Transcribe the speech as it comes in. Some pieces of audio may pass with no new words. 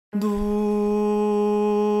Do,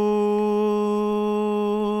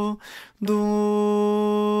 do,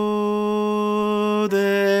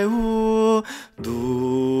 de,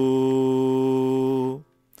 do,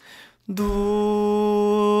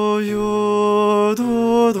 do, yo,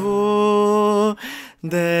 do,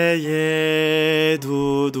 de, ye,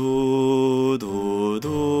 do, do.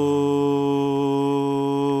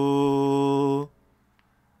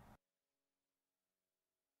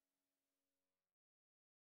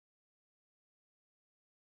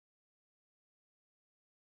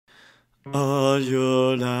 All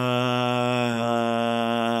your life,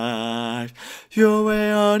 you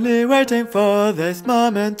were only waiting for this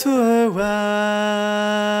moment to arise.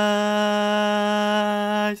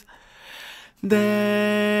 There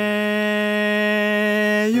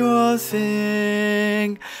you'll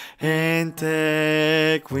sing and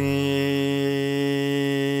take wings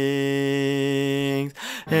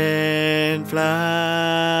and fly.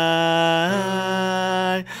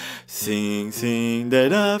 Sing, sing,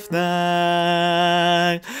 dead of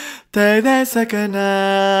night. Take the second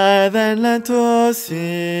night, then learn to see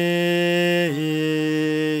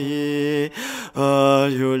all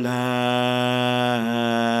your life.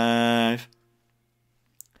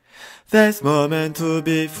 This moment to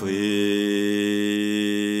be free.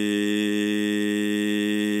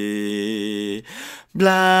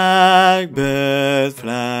 Blackbird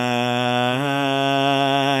fly.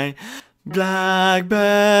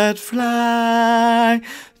 Blackbird fly,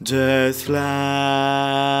 just fly.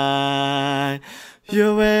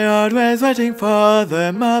 You were always waiting for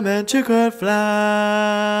the moment you could fly.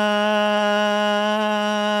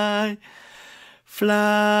 Fly,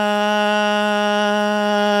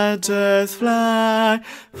 just fly,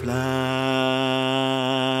 fly.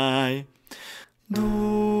 Do,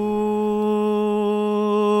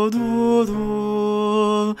 do,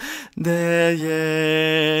 do, de,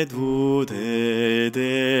 ye, do,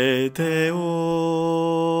 de,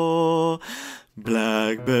 oh.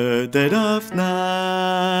 Blackbird, dead of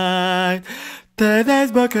night. Take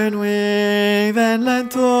this broken wing, then learn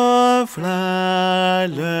to fly.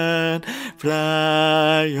 Learn,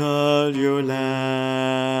 fly all your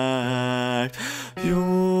life.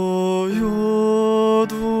 You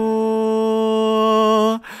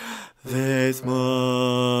do this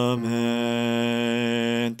moment.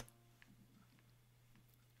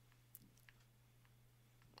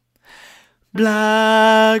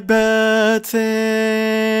 Blackbird sing,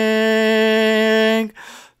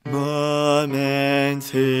 moments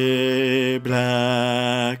here,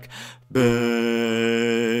 blackbird